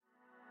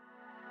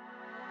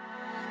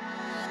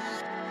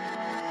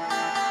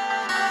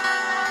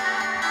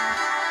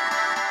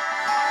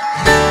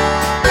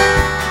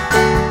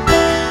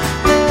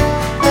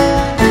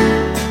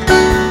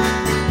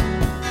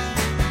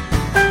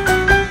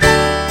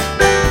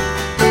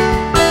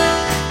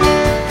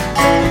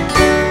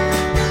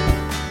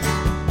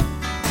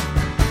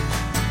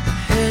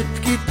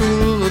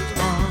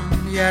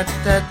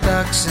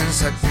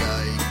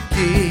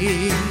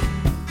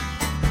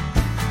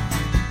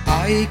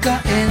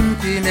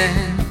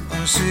entinen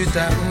on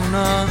syytä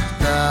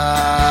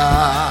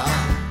unohtaa.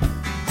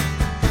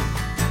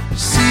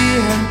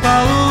 Siihen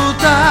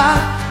paluuta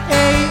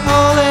ei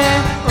ole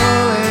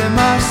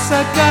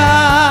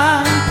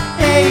olemassakaan,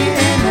 ei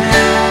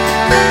enää.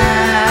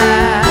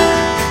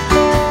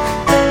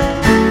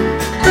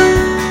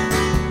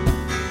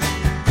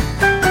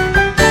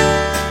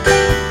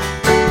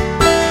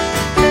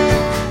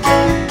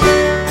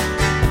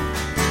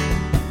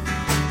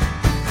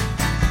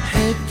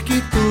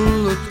 Hetki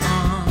tullut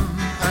on,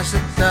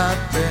 asettaa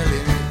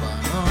pelin,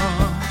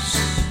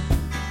 panos.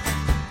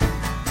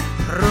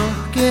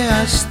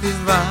 Rohkeasti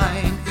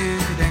vain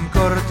yhden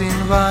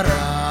kortin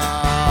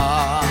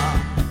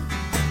varaan.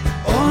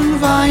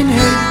 On vain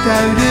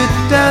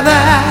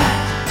heittäydyttävä,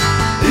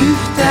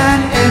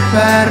 yhtään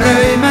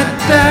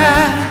epäröimättä,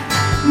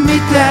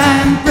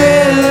 mitään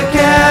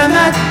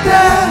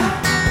pelkäämättä,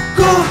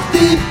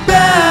 kohti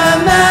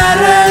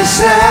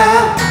päämääräänsä.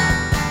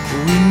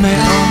 Uimme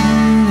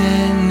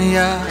onnen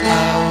ja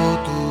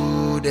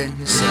autuuden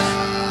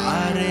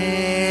saareen,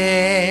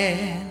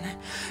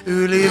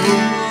 yli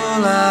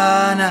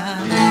vuolana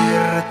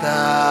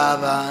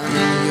virtaavan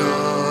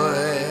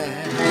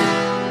joen.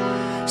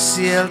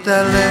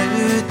 Sieltä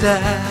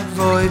löytää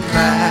voi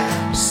pää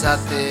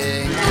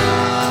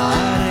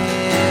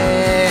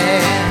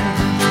sateenkaareen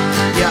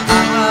ja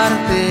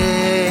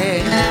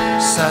aarteen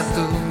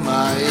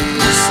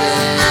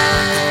satumaiseen.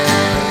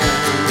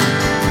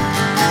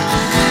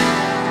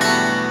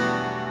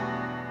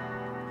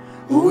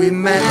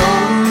 Uimme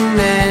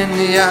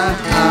onnen ja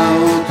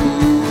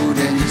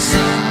autuuden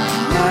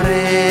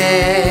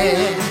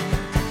saareen,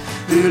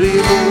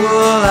 yli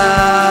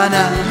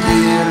vuolana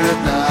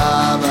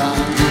virtaavan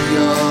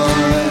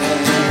joen.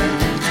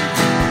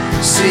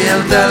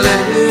 Sieltä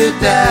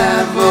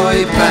löytää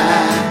voi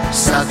pää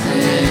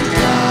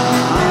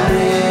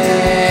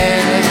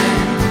sateenkaareen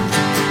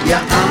ja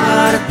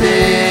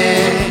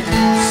aarteen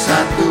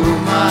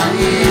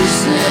satumaiseen.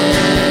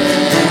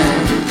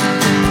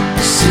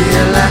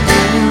 Siellä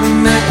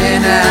emme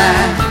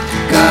enää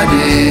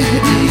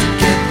kadehdi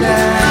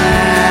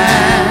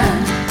ketään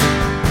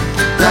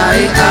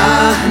tai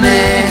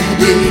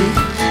ahnehdi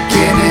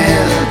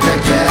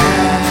keneltäkään.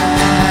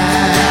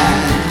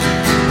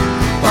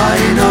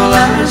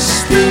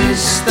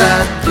 Painolastista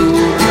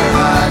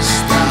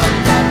turhasta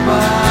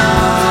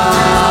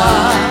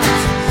vapaat,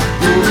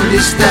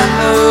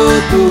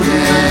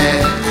 uudistautuneet